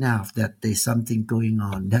just enough that there's something going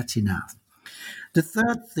on. That's enough. The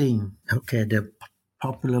third thing, the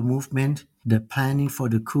popular movement, the planning for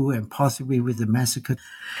the coup and possibly with the massacre.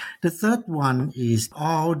 The third one is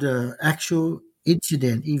all the actual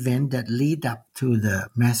event that lead up to the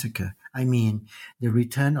massacre. I mean, the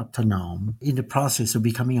return of Thanom in the process of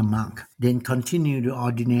becoming a monk, then continue the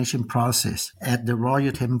ordination process at the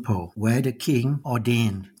royal temple where the king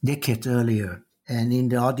ordained decades earlier. And in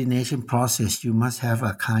the ordination process, you must have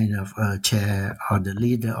a kind of a chair or the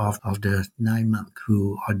leader of the 9 monks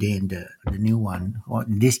who ordained the new one, or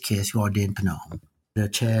in this case, who ordained Thanom. The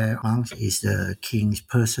chair monk is the king's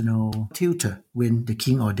personal tutor when the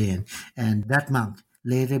king ordained. And that monk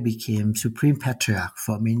later became Supreme Patriarch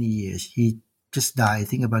for many years. He just died, I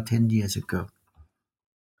think, about 10 years ago.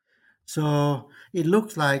 So it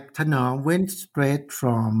looks like Thanom went straight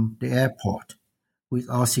from the airport with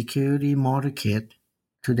all security motorcade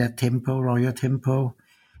to that temple, royal temple,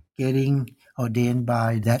 getting ordained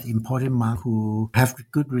by that important monk who have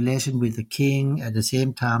good relation with the king. At the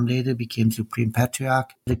same time, later became Supreme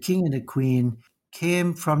Patriarch. The king and the queen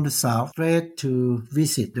came from the south straight to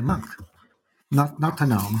visit the monk, not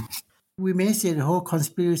Thanom. We may say the whole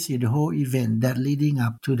conspiracy, the whole event that leading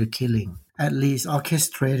up to the killing, at least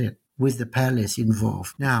orchestrated with the palace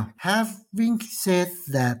involved. Now, having said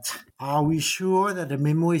that, are we sure that the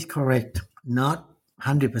memo is correct? Not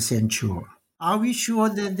 100% sure. Are we sure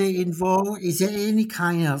that they involve, is there any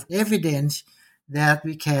kind of evidence that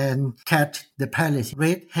we can catch the palace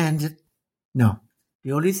red-handed? No.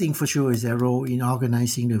 The only thing for sure is their role in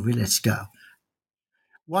organizing the village scout.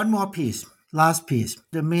 One more piece, last piece.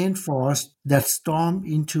 The main force that stormed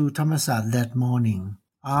into Thammasat that morning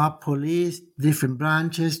are police, different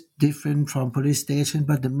branches, different from police station,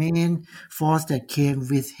 but the main force that came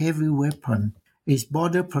with heavy weapon is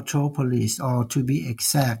Border Patrol Police, or to be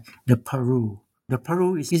exact, the PARU. The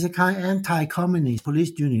PARU is a kind of anti-communist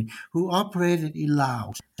police unit who operated in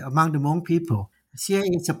Laos among the Hmong people.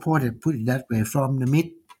 CIA supported, put it that way, from the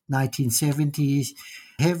mid-1970s,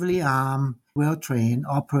 heavily armed, well-trained,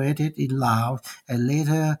 operated in Laos, and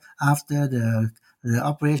later, after the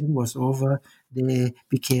operation was over, they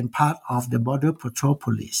became part of the Border Patrol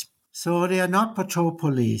Police. So they are not patrol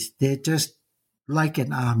police, they're just like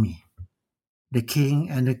an army. The king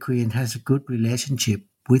and the queen has a good relationship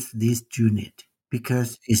with this unit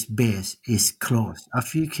because its base is close, a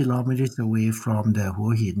few kilometers away from the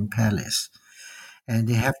Hua Hin Palace. And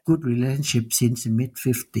they have good relationship since the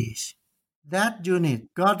mid-50s. That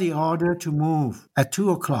unit got the order to move at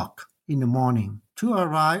 2 o'clock in the morning to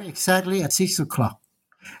arrive exactly at 6 o'clock.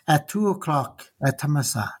 At 2 o'clock at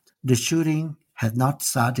Thammasat, the shooting had not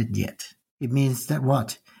started yet. It means that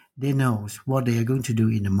what? They know what they are going to do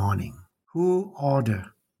in the morning. Who ordered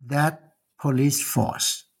that police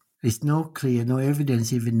force? There's no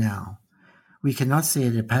evidence even now. We cannot say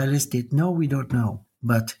the palace did. No, we don't know.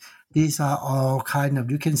 But these are all kind of,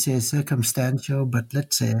 you can say circumstantial, but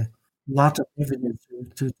let's say a lot of evidence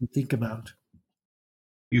to think about.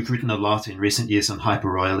 You've written a lot in recent years on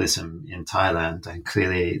hyper-royalism in Thailand, and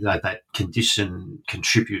clearly that condition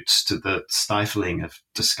contributes to the stifling of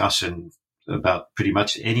discussion about pretty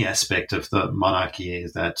much any aspect of the monarchy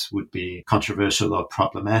that would be controversial or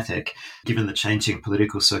problematic. Given the changing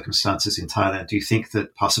political circumstances in Thailand, do you think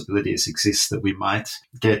that possibilities exist that we might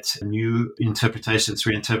get new interpretations,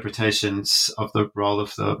 reinterpretations of the role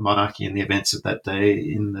of the monarchy in the events of that day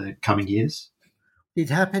in the coming years? It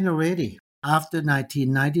happened already. After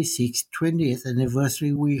 1996 20th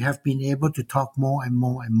anniversary, we have been able to talk more and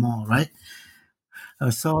more and more, right?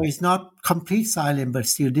 So it's not complete silence, but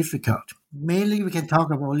still difficult. Mainly, we can talk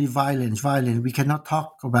about only violence. We cannot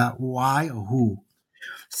talk about why or who.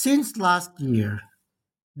 Since last year,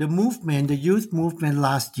 the youth movement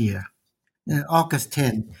last year, August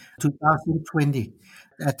 10, 2020,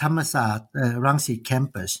 at Thammasat Rangsit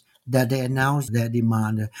campus, that they announced their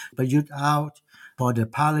demand, but youth out for the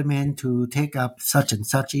parliament to take up such and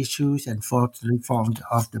such issues and for the reform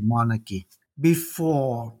of the monarchy.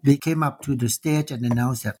 before they came up to the stage and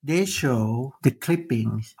announced that they show the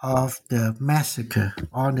clippings of the massacre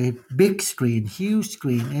on a big screen, huge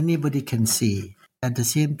screen, anybody can see. At the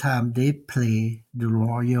same time, they play the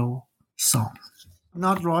royal song.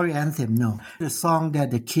 Not royal anthem, no. The song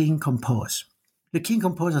that the king composed. The king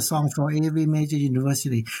composed a song for every major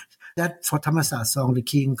university. That for Thammasat song, the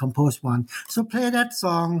king composed one. So play that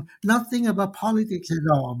song, nothing about politics at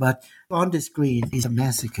all, but on the screen is a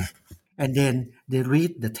massacre. And then they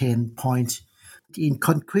read the 10 points. In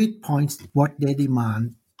concrete points, what they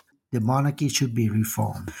demand, the monarchy should be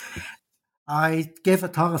reformed. I gave a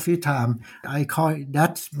talk a few times. I call it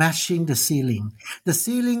that smashing the ceiling. The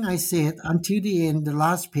ceiling, I said, until the end, the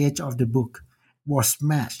last page of the book was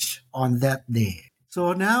smashed on that day.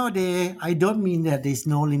 So nowadays, I don't mean that there's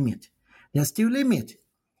no limit. There's still limit.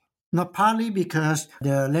 Not partly because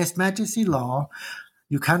the lèse majesty law,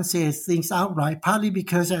 you can't say things outright, partly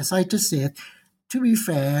because, as I just said, to be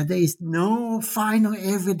fair, there is no final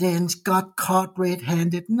evidence got caught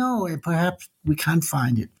red-handed. No, and perhaps we can't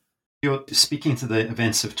find it. You're speaking to the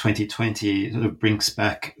events of 2020, sort of brings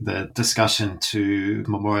back the discussion to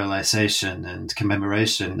memorialization and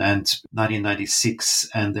commemoration and 1996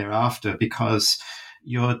 and thereafter, because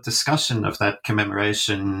your discussion of that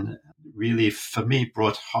commemoration really, for me,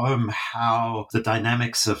 brought home how the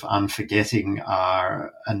dynamics of unforgetting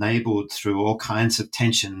are enabled through all kinds of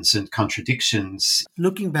tensions and contradictions.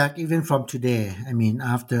 Looking back, even from today,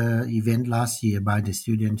 after event last year by the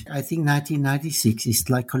student, I think 1996 is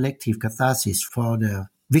like collective catharsis for the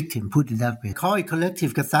victim, put it that way. Call it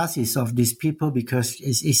collective catharsis of these people because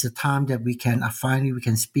it's a time that we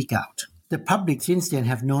can speak out. The public since then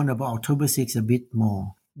have known about October 6 a bit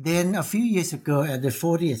more. Then a few years ago at the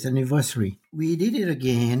 40th anniversary, we did it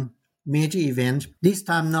again, major event. This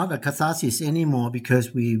time not a catharsis anymore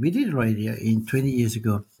because we did it already in 20 years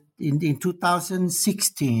ago. In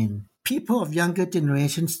 2016, people of younger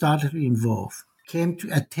generation started to involve, came to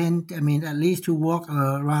attend, at least to walk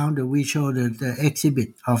around we show the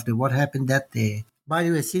exhibit of what happened that day. By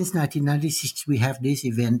the way, since 1996, we have this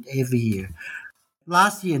event every year.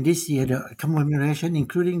 Last year and this year, the commemoration,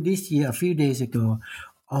 including this year, a few days ago,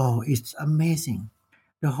 it's amazing.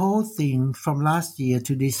 The whole thing from last year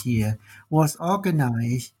to this year was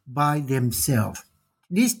organized by themselves.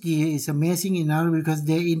 This year is amazing in other because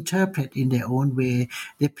they interpret in their own way.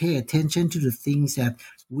 They pay attention to the things that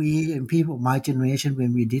we and people of my generation,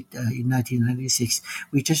 when we did in 1996,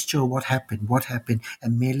 we just show what happened,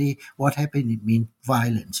 and merely what happened, it means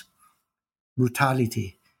violence,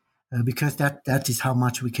 brutality. Because that is how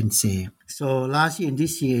much we can say. So last year and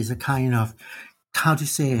this year is a kind of, how to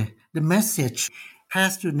say, the message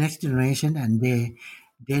passed to the next generation and they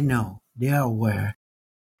know, they are aware.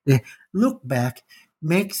 They look back,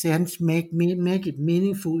 make sense, make it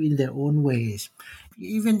meaningful in their own ways.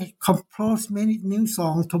 Even compose many new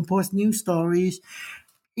songs, compose new stories.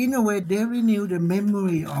 In a way, they renew the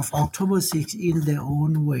memory of October 6 in their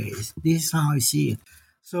own ways. This is how I see it.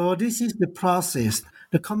 So this is the process.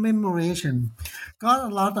 The commemoration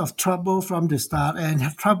got a lot of trouble from the start and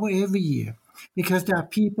have trouble every year because there are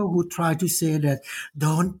people who try to say that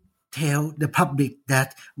don't tell the public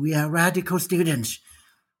that we are radical students.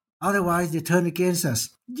 Otherwise, they turn against us.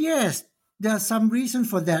 Yes, there's some reason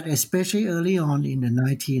for that, especially early on in the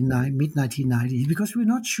mid-1990s, because we're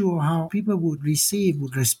not sure how people would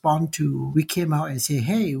respond to. We came out and say,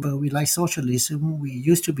 hey, well, we like socialism. We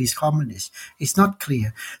used to be communists. It's not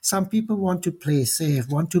clear. Some people want to play safe,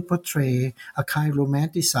 want to portray a kind of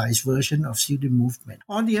romanticized version of student movement.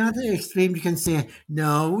 On the other extreme, you can say,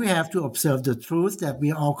 no, we have to observe the truth that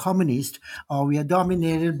we are all communists or we are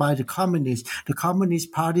dominated by the communists. The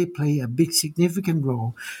Communist Party play a big significant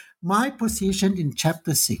role. My position in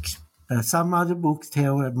chapter 6, some other books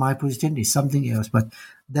tell that my position is something else, but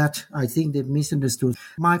that I think they misunderstood.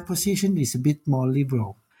 My position is a bit more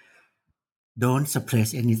liberal. Don't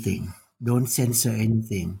suppress anything. Don't censor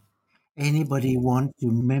anything. Anybody want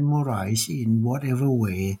to memorize in whatever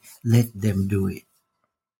way, let them do it.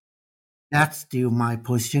 That's still my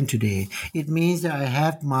position today. It means that I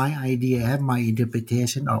have my idea, I have my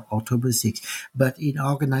interpretation of October 6, but in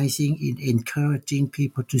organizing, in encouraging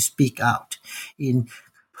people to speak out, in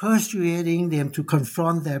persuading them to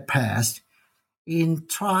confront their past, in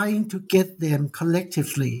trying to get them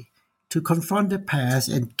collectively to confront the past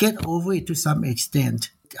and get over it to some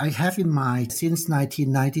extent. I have in mind since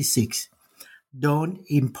 1996, don't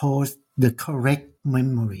impose the correct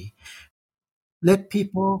memory. Let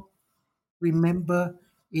people remember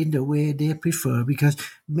in the way they prefer, because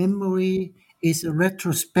memory is a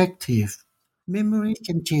retrospective. Memory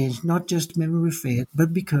can change, not just memory fade,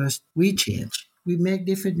 but because we change. We make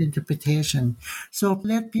different interpretation. So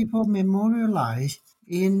let people memorialize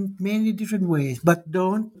in many different ways, but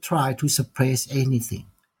don't try to suppress anything.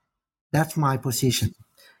 That's my position.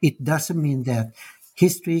 It doesn't mean that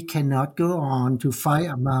history cannot go on to fight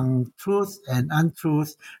among truth and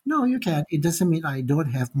untruth. No, you can't. It doesn't mean I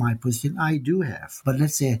don't have my position. I do have. But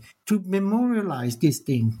let's say to memorialize this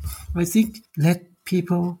thing, I think let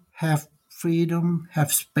people have freedom,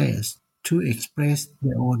 have space to express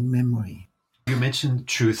their own memory. You mentioned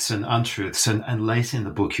truths and untruths, and late in the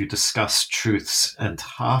book you discuss truths and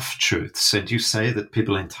half-truths, and you say that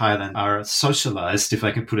people in Thailand are socialized, if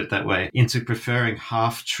I can put it that way, into preferring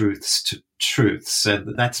half-truths to truths,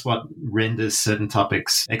 and that's what renders certain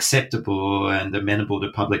topics acceptable and amenable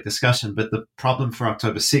to public discussion. But the problem for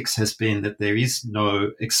October 6 has been that there is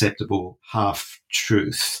no acceptable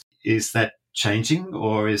half-truth. Is that changing,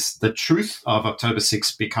 or is the truth of October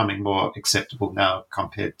 6 becoming more acceptable now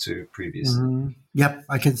compared to previous? Yep,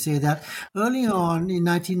 I can say that. Early on in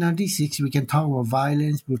 1996, we can talk about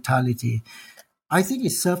violence, brutality. I think it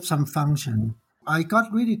served some function. I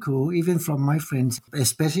got ridicule even from my friends,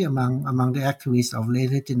 especially among the activists of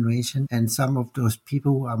later generation and some of those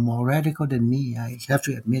people who are more radical than me. I have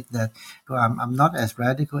to admit that I'm not as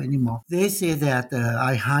radical anymore. They say that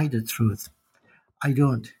I hide the truth. I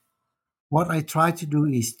don't. What I try to do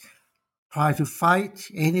is try to fight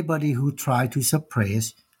anybody who try to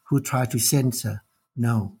suppress, who try to censor.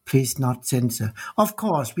 No, please not censor. Of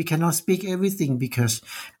course, we cannot speak everything because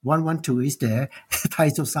 112 is there, Thai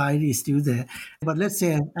society is still there. But let's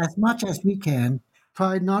say as much as we can,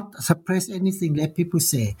 try not to suppress anything that people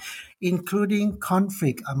say, including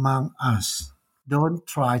conflict among us. Don't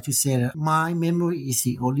try to say that my memory is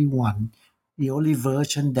the only one, the only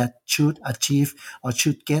version that should achieve or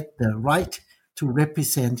should get the right to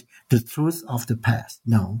represent the truth of the past.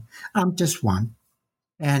 No, I'm just one.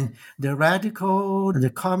 And the radical,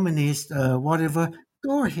 the communist, whatever,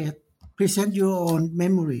 go ahead, present your own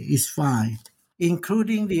memory, it's fine.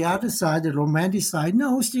 Including the other side, the romantic side.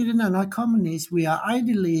 No, students are not communists. We are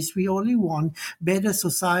idealists. We only want better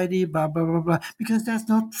society, blah, blah, blah, blah. Because that's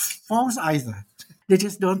not false either. They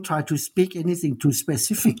just don't try to speak anything too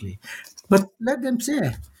specifically. But let them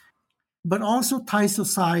say. But also Thai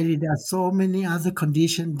society, there are so many other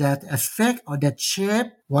conditions that affect or that shape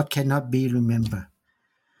what cannot be remembered.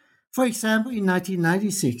 For example, in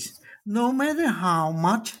 1996, no matter how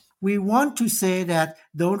much we want to say that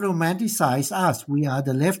don't romanticize us, we are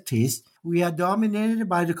the leftists, we are dominated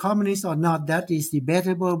by the communists or not, that is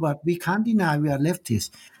debatable, but we can't deny we are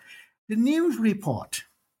leftists. The news report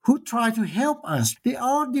who try to help us, they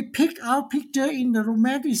all depict our picture in the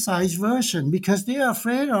romanticized version because they are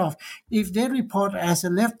afraid of if they report as a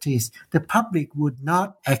leftist, the public would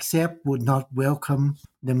not accept, would not welcome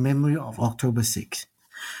the memory of October 6th.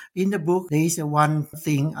 In the book, there is one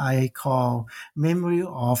thing I call memory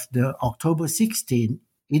of the October 16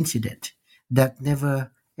 incident that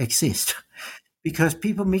never exists because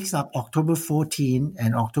people mix up October 14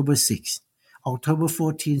 and October 6. October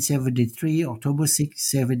 14, 73, October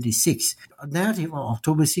 6, 76. A narrative of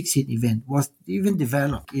October 16 event was even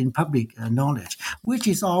developed in public knowledge, which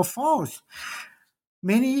is all false.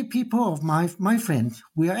 Many people of my friends,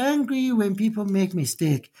 we are angry when people make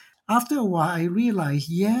mistakes. After a while, I realized,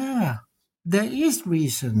 there is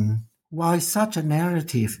reason why such a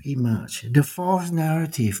narrative emerged. The false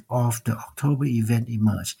narrative of the October event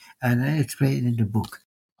emerged, and I explain in the book.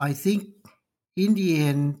 I think in the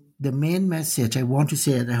end, the main message I want to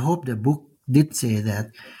say, and I hope the book did say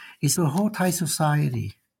that, is the whole Thai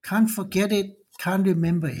society. Can't forget it, can't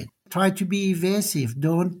remember it. Try to be evasive,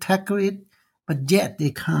 don't tackle it, but yet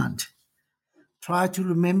they can't. Try to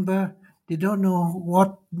remember, they don't know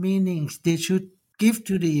what meanings they should give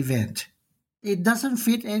to the event. It doesn't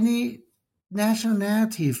fit any national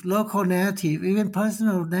narrative, local narrative, even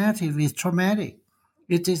personal narrative is traumatic.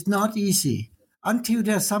 It is not easy. Until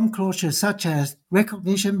there's some closure, such as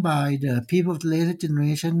recognition by the people of the later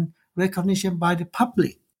generation, recognition by the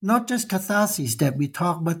public. Not just catharsis that we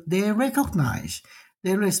talk, but they recognize.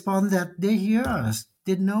 They respond that they hear us,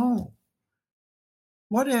 they know.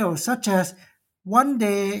 What else? Such as one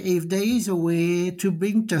day, if there is a way to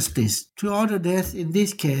bring justice to all the deaths in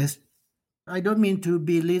this case, I don't mean to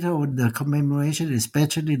belittle the commemoration,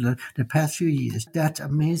 especially the past few years. That's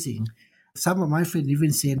amazing. Some of my friends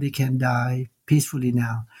even say they can die peacefully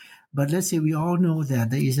now. But let's say we all know that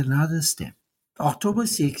there is another step. October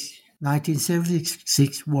 6,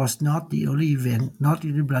 1976 was not the only event, not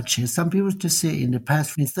the bloodshed. Some people just say in the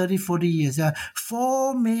past 30, 40 years, there are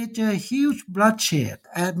 4 major huge bloodshed,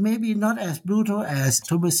 and maybe not as brutal as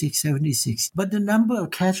October 6, 76. But the number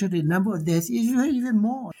of casualties, the number of deaths is even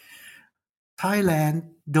more. Thailand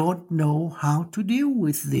don't know how to deal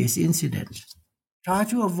with this incident. Try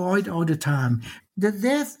to avoid all the time. The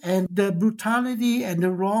death and the brutality and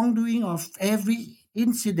the wrongdoing of every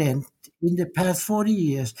incident in the past 40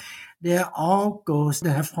 years, they're all ghosts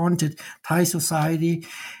that have haunted Thai society.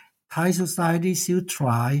 Thai society still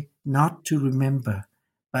try not to remember,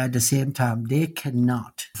 but at the same time, they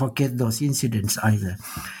cannot forget those incidents either.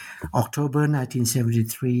 October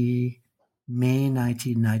 1973, May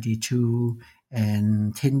 1992,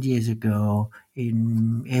 and 10 years ago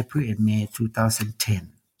in April and May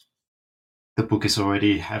 2010. The book is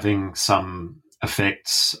already having some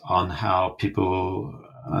effects on how people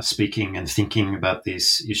are speaking and thinking about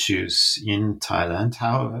these issues in Thailand.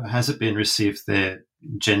 How has it been received there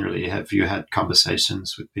generally? Have you had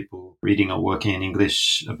conversations with people reading or working in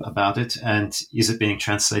English about it? And is it being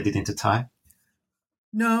translated into Thai?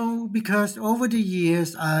 No, because over the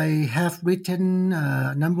years I have written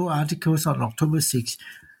a number of articles on October 6th.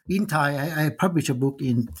 In Thai, I published a book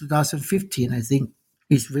in 2015, I think.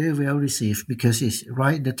 It's very well received because it's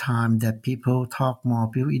right at the time that people talk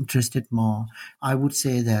more, people interested more. I would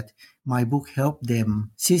say that my book helped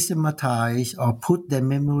them systematize or put their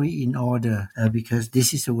memory in order because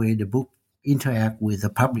this is the way the book interact with the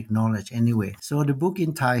public knowledge anyway. So the book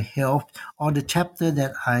in Thai helped. Or the chapter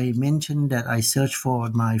that I mentioned that I searched for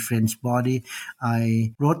my friend's body,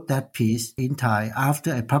 I wrote that piece in Thai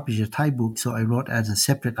after I published a Thai book, so I wrote as a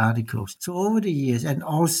separate article. So over the years, and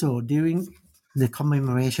also during the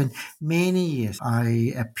commemoration, many years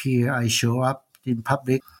I appear, I show up in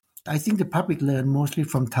public. I think the public learn mostly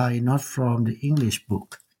from Thai, not from the English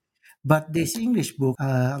book. But this English book,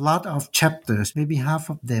 a lot of chapters, maybe half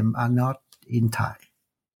of them are not in Thai.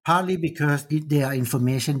 Partly because they are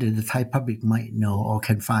information that the Thai public might know or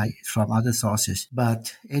can find from other sources.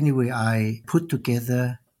 But anyway, I put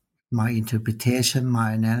together my interpretation,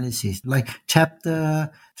 my analysis. Like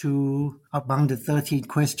chapter 2, among the 13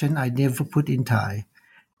 questions, I never put in Thai.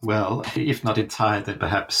 Well, if not in Thai, then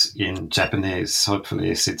perhaps in Japanese,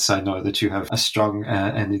 hopefully, since I know that you have a strong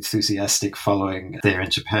and enthusiastic following there in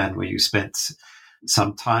Japan, where you spent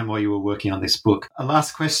some time while you were working on this book. A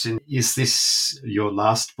last question, is this your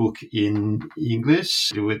last book in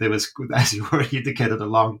English? There was, as you already indicated, a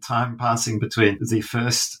long time passing between the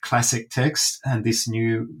first classic text and this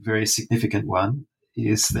new, very significant one.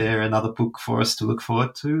 Is there another book for us to look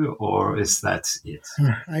forward to, or is that it?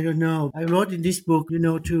 I don't know. I wrote in this book,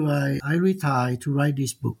 I retired to write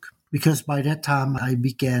this book because by that time I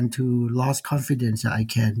began to lose confidence that I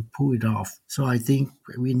can pull it off. So I think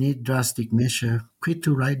we need drastic measure. Quit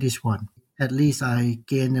to write this one. At least I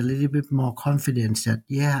gain a little bit more confidence that,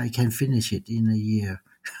 I can finish it in a year,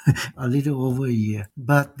 a little over a year.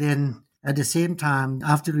 But then at the same time,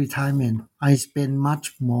 after retirement, I spend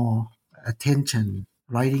much more attention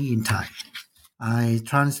writing in Thai. I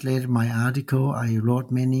translated my article. I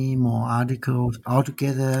wrote many more articles,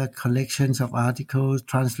 altogether collections of articles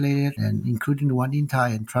translated and including the one in Thai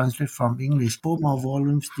and translated from English. 4 more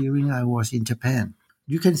volumes during I was in Japan.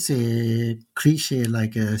 You can say cliche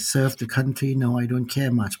like serve the country. No, I don't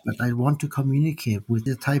care much, but I want to communicate with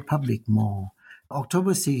the Thai public more.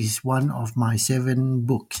 October 6 is one of my 7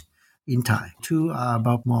 books in Thai. 2 are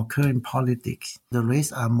about more current politics. The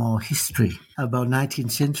rest are more history, about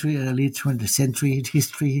 19th century, early 20th century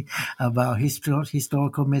history, about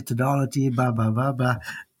historical methodology, blah, blah, blah, blah.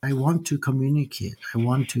 I want to communicate. I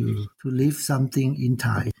want to leave something in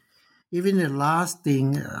Thai. Even the last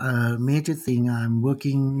thing, major thing, I'm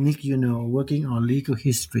working, Nick, working on legal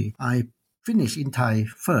history. I finished in Thai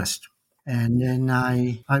first. And then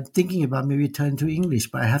I'm thinking about maybe turn to English,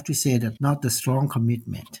 but I have to say that not the strong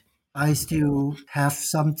commitment. I still have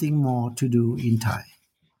something more to do in Thai.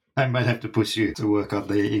 I might have to push you to work on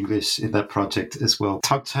the English in that project as well.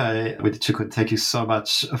 Thakchai Wittachukun, thank you so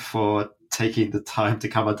much for taking the time to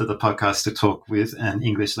come onto the podcast to talk with an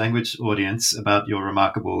English language audience about your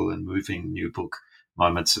remarkable and moving new book,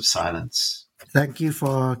 Moments of Silence. Thank you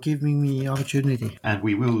for giving me the opportunity. And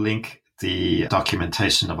we will link the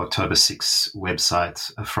documentation of October 6 website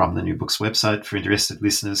from the New Books website for interested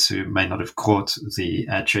listeners who may not have caught the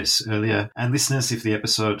address earlier. And listeners, if the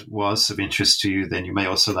episode was of interest to you, then you may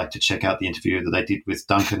also like to check out the interview that I did with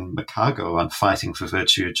Duncan McCargo on fighting for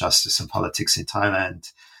virtue, justice and politics in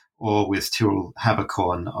Thailand, or with Tyrrell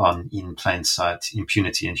Habercorn on In Plain Sight,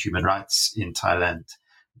 Impunity and Human Rights in Thailand.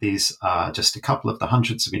 These are just a couple of the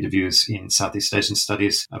hundreds of interviews in Southeast Asian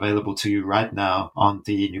Studies available to you right now on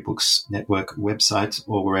the New Books Network website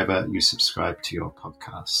or wherever you subscribe to your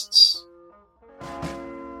podcasts.